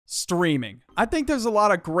Streaming. I think there's a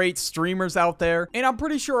lot of great streamers out there, and I'm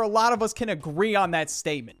pretty sure a lot of us can agree on that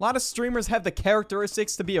statement. A lot of streamers have the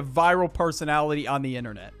characteristics to be a viral personality on the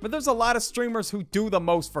internet, but there's a lot of streamers who do the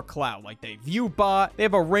most for clout, like they Viewbot, they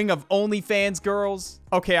have a ring of OnlyFans girls.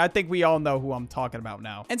 Okay, I think we all know who I'm talking about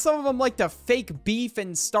now. And some of them like to fake beef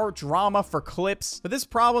and start drama for clips, but this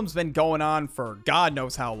problem's been going on for God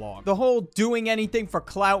knows how long. The whole doing anything for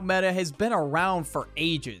clout meta has been around for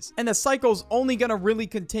ages, and the cycle's only gonna really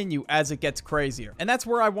continue as it gets crazier. And that's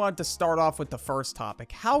where I wanted to start off with the first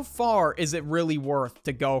topic. How far is it really worth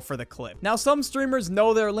to go for the clip? Now, some streamers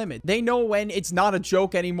know their limit. They know when it's not a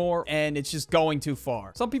joke anymore and it's just going too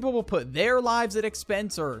far. Some people will put their lives at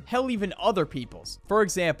expense, or hell, even other people's. For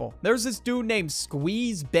example, there's this dude named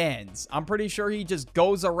Squeeze Benz. I'm pretty sure he just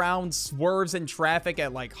goes around, swerves in traffic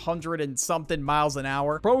at like 100 and something miles an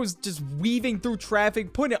hour. Bro is just weaving through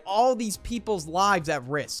traffic, putting all these people's lives at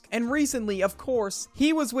risk. And recently, of course,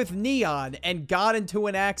 he was with Neon and got into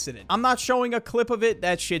an accident. I'm not showing a clip of it.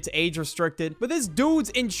 That shit's age restricted. But this dude's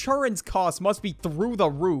insurance costs must be through the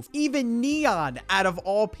roof. Even Neon, out of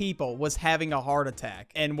all people, was having a heart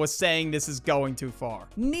attack and was saying this is going too far.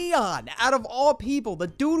 Neon, out of all people, the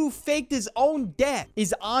dude who faked his own death,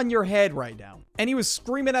 is on your head right now. And he was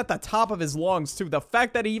screaming at the top of his lungs too. The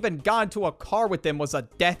fact that he even got into a car with him was a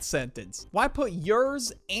death sentence. Why put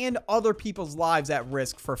yours and other people's lives at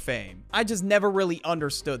risk for fame? I just never really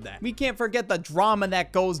understood that. We can't forget the drama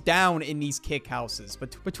that goes down in these kick houses.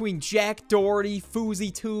 But between Jack Doherty,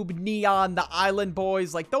 FouseyTube, Neon, the Island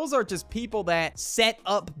Boys, like those are just people that set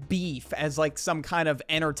up beef as like some kind of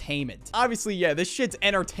entertainment. Obviously, yeah, this shit's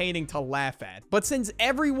entertaining to laugh at. But since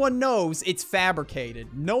everyone knows it's fabricated,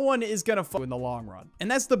 no one is gonna fuck in the long run. And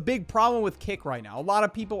that's the big problem with Kick right now. A lot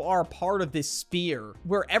of people are a part of this sphere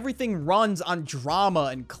where everything runs on drama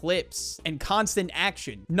and clips and constant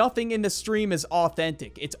action. Nothing in the stream is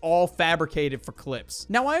authentic. It's all fabricated for clips.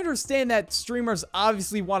 Now, I understand that streamers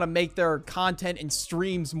obviously want to make their content and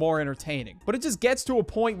streams more entertaining, but it just gets to a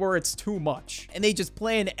point where it's too much, and they just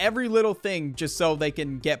plan every little thing just so they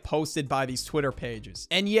can get posted by these Twitter pages.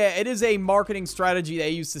 And yeah, it is a marketing strategy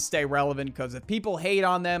they use to stay relevant, because if people hate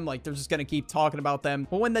on them, like they're just gonna keep talking about them.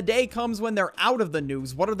 But when the day comes when they're out of the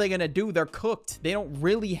news, what are they gonna do? They're cooked. They don't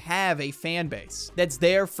really have a fan base that's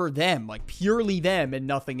there for them, like purely them and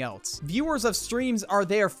nothing else. Viewers of streams are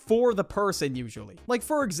there for the person usually. Like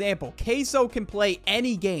for example, Queso can play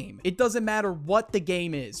any game. It doesn't matter what the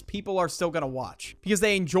game is. People are still gonna watch because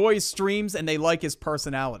they enjoy his streams and they like his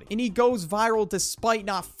personality. And he goes viral despite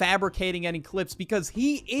not fabricating any clips, because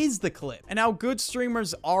he is the clip. And how good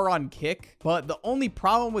streamers are on Kick, but the only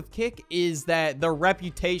problem with Kick is that their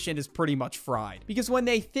reputation is pretty much fried. Because when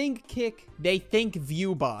they think Kick, they think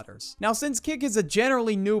Viewbotters. Now, since Kick is a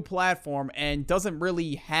generally new platform and doesn't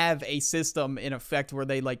really have a system in effect where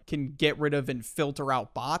they like can get rid of and filter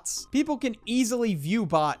out bots, people can easily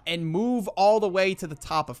Viewbot and move all the way to the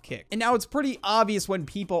top of Kick. And now it's pretty obvious when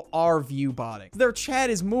people are Viewbotting. Their chat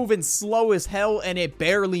is moving slow as hell and it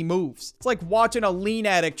barely moves. It's like watching a lean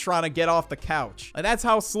addict trying to get off the couch. And that's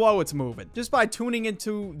how slow it's moving. Just by tuning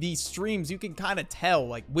into these streams, you can kind of tell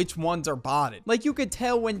like which ones are botted. Like you could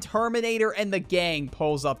tell when Terminator and the gang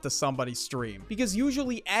pulls up to somebody's stream, because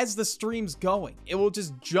usually as the stream's going, it will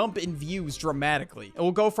just jump in views dramatically. It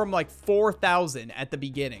will go from like 4,000 at the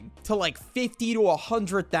beginning to like 50 to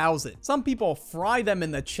 100,000. Some people fry them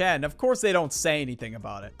in the chat, and of course they don't say anything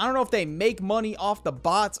about it. I don't know if they make money off the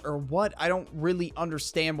bots or what. I don't really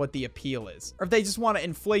understand what the appeal is, or if they just want to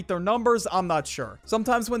inflate their numbers. I'm not sure.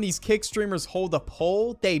 Sometimes when these Kick streamers hold a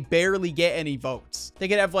poll, they barely get any votes. They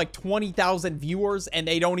could have like 20,000 viewers and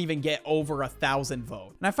they don't even get over 1,000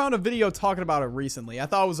 votes. And I found a video talking about it recently. I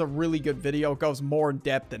thought it was a really good video. It goes more in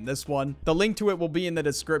depth than this one. The link to it will be in the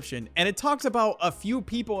description, and it talks about a few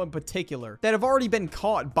people in particular that have already been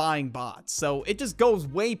caught buying bots. So it just goes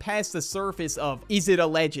way past the surface of, is it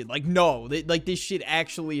alleged? Like, no, like this shit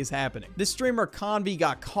actually is happening. This streamer Convi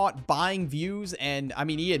got caught buying views, and I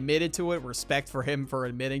mean, he admitted to it. Respect for him for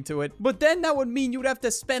admitting to it. But then that would mean you'd have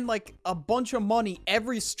to spend like a bunch of money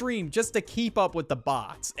every stream just to keep up with the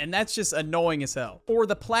bots, and that's just annoying as hell. Or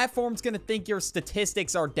the platform's gonna think your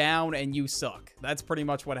statistics are down and you suck. That's pretty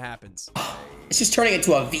much what happens. It's just turning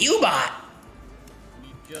into a Viewbot.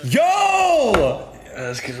 Yo!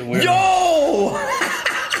 That's 'cause of weird. Yo!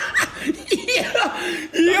 Yeah!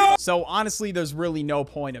 So honestly, there's really no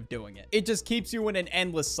point of doing it. It just keeps you in an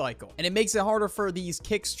endless cycle. And it makes it harder for these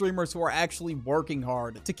kick streamers who are actually working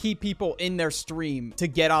hard to keep people in their stream to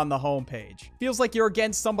get on the homepage. Feels like you're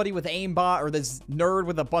against somebody with aimbot or this nerd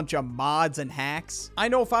with a bunch of mods and hacks. I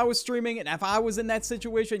know if I was streaming and if I was in that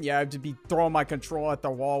situation, yeah, I'd just be throwing my controller at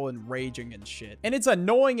the wall and raging and shit. And it's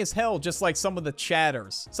annoying as hell, just like some of the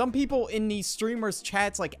chatters. Some people in these streamers'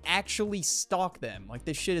 chats like actually stalk them. Like,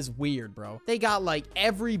 this shit is weird, bro. They got like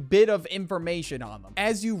every bit of information on them.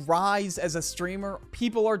 As you rise as a streamer,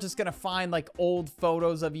 people are just gonna find like old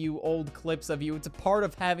photos of you, old clips of you. It's a part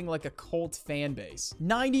of having like a cult fan base.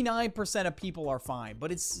 99% of people are fine,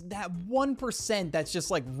 but it's that 1% that's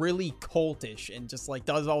just like really cultish and just like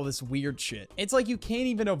does all this weird shit. It's like you can't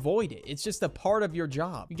even avoid it. It's just a part of your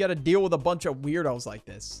job. You gotta deal with a bunch of weirdos like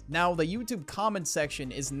this. Now, the YouTube comment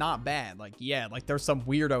section is not bad. Like, yeah, like there's some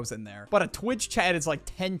weirdos in there, but a Twitch chat is like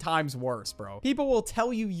 10 times worse, bro. People will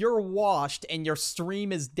tell you you're washed and your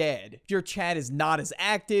stream is dead. If your chat is not as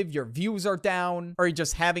active, your views are down, or you're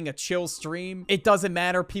just having a chill stream, it doesn't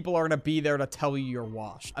matter. People are gonna be there to tell you you're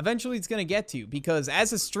washed. Eventually, it's gonna get to you because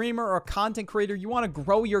as a streamer or a content creator, you want to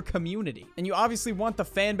grow your community, and you obviously want the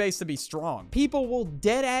fan base to be strong. People will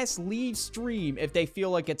dead ass leave stream if they feel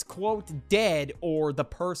like it's quote dead or the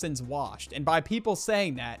person's washed. And by people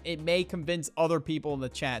saying that, it may convince other people in the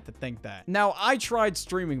chat to think that. Now, I tried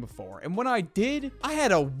streaming before, and when I did, I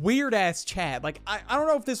had a weird ass chat. Like, I don't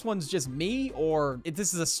know if this one's just me or if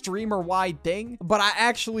this is a streamer wide thing, but I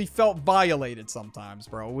actually felt violated sometimes,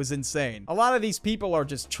 bro. It was insane. A lot of these people are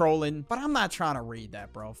just trolling, but I'm not trying to read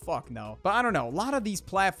that, bro. Fuck no. But I don't know. A lot of these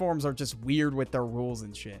platforms are just weird with their rules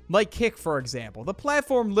and shit. Like Kick, for example. The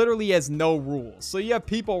platform literally has no rules. So you have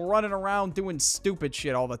people running around doing stupid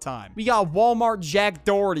shit all the time. We got Walmart Jack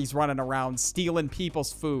Doherty's running around stealing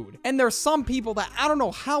people's food. And there's some people that I don't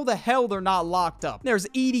know how the hell they're not locked up. There's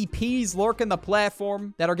EDPs lurking the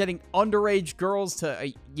platform that are getting underage girls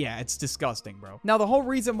to... yeah, it's disgusting, bro. Now, the whole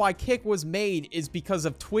reason why Kick was made is because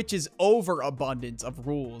of Twitch's overabundance of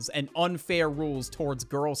rules and unfair rules towards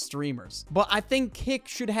girl streamers. But I think Kick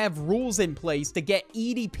should have rules in place to get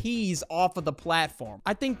EDPs off of the platform.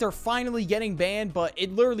 I think they're finally getting banned, but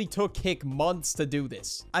it literally took Kick months to do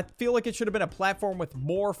this. I feel like it should have been a platform with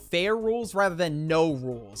more fair rules rather than no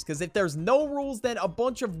rules. Because if there's no rules, then a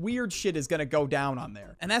bunch of weird shit is gonna go down on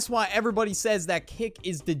there. And that's why everybody says that Kick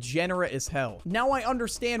is degenerate as hell. Now I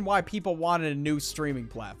understand why people wanted a new streaming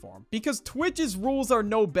platform. Because Twitch's rules are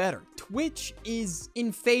no better. Twitch is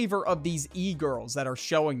in favor of these e-girls that are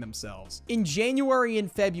showing themselves. In January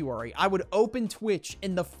and February, I would open Twitch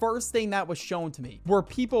and the first thing that was shown to me were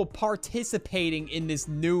people participating in this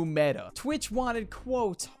new meta. Twitch wanted,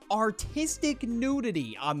 quote, artistic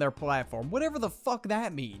nudity on their platform, whatever the fuck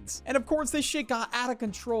that means. And of course, this shit got out of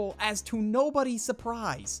control as to nobody's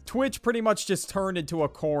surprise. Twitch pretty much just turned into a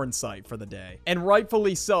corn site for the day. And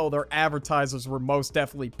rightfully so, their advertisers were most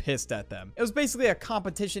definitely pissed at them. It was basically a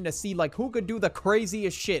competition to see like who could do the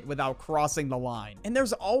craziest shit without crossing the line. And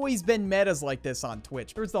there's always been metas like this on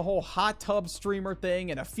Twitch. There's the whole hot tub streamer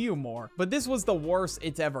thing and a few more, but this was the worst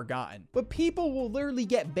it's ever gotten. But people will literally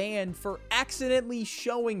get banned for accidentally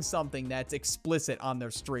showing something that's explicit on their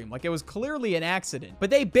stream. Like, it was clearly an accident, but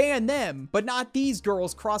they banned them, but not these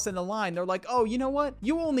girls crossing the line. They're like, oh, you know what?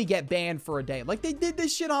 You only get banned for a day. Like, they did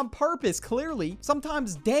this shit on purpose, clearly.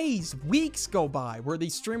 Sometimes days, weeks go by where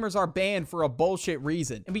these streamers are banned for a bullshit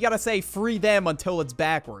reason. And we gotta say free them until it's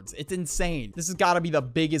backwards. It's insane. This has gotta be the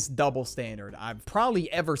biggest double standard I've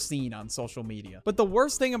probably ever seen on social media. But the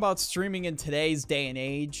worst thing about streaming in today's day and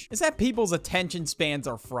age is that people's attention spans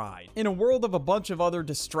are fried. In a world of a bunch of other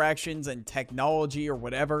distractions and technology or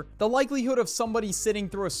whatever, the likelihood of somebody sitting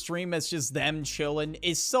through a stream that's just them chilling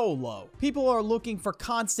is so low. People are looking for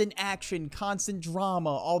constant action, constant drama,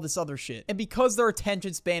 all this other shit. And because their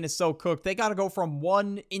attention span is so cooked, they gotta go from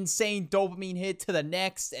one insane dopamine hit to the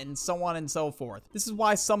next and so on and so forth. This is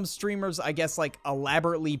why some streamers, I guess, like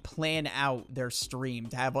elaborately plan out their stream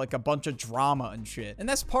to have like a bunch of drama and shit. And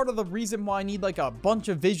that's part of the reason why I need like a bunch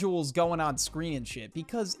of visuals going on screen and shit.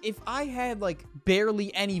 Because if I had like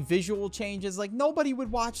barely any visual changes, like nobody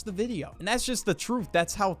would watch the video. And that's just the truth.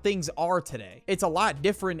 That's how things are today. It's a lot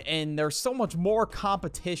different and there's so much more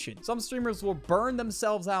competition. Some streamers will burn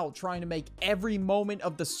themselves out trying to make every moment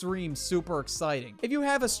of the stream super exciting. If you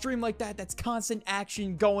have a stream like that, that's constant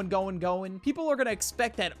action, going, people are gonna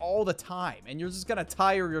expect that all the time and you're just gonna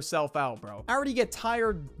tire yourself out, bro. I already get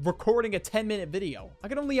tired recording a 10-minute video. I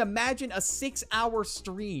can only imagine a 6-hour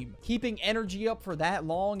stream. Keeping energy up for that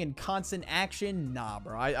long and constant action, nah,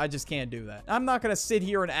 bro. I just can't do that. I'm not gonna sit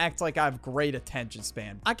here and act like I have great attention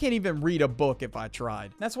span. I can't even read a book if I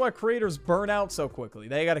tried. That's why creators burn out so quickly.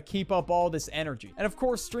 They gotta keep up all this energy. And of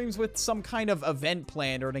course, streams with some kind of event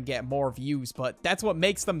planned are gonna get more views, but that's what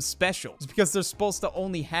makes them special. It's because they're supposed to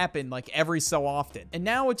only happen like every so often. And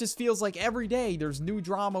now it just feels like every day there's new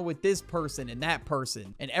drama with this person and that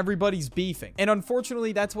person, and everybody's beefing. And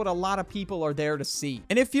unfortunately, that's what a lot of people are there to see.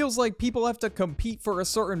 And it feels like people have to compete for a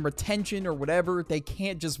certain retention or whatever. They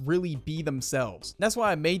can't just really be themselves. That's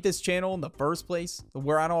why I made this channel in the first place,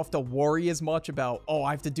 where I don't have to worry as much about, oh,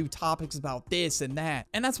 I have to do topics about this and that.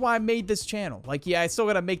 And that's why I made this channel. Like, yeah, I still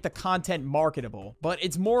gotta make the content marketable, but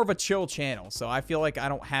it's more of a chill channel, so I feel like I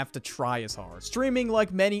don't have to try as hard. Streaming,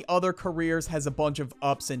 like many other careers, has a bunch of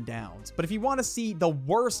ups and downs. But if you want to see the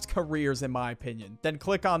worst careers, in my opinion, then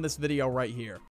click on this video right here.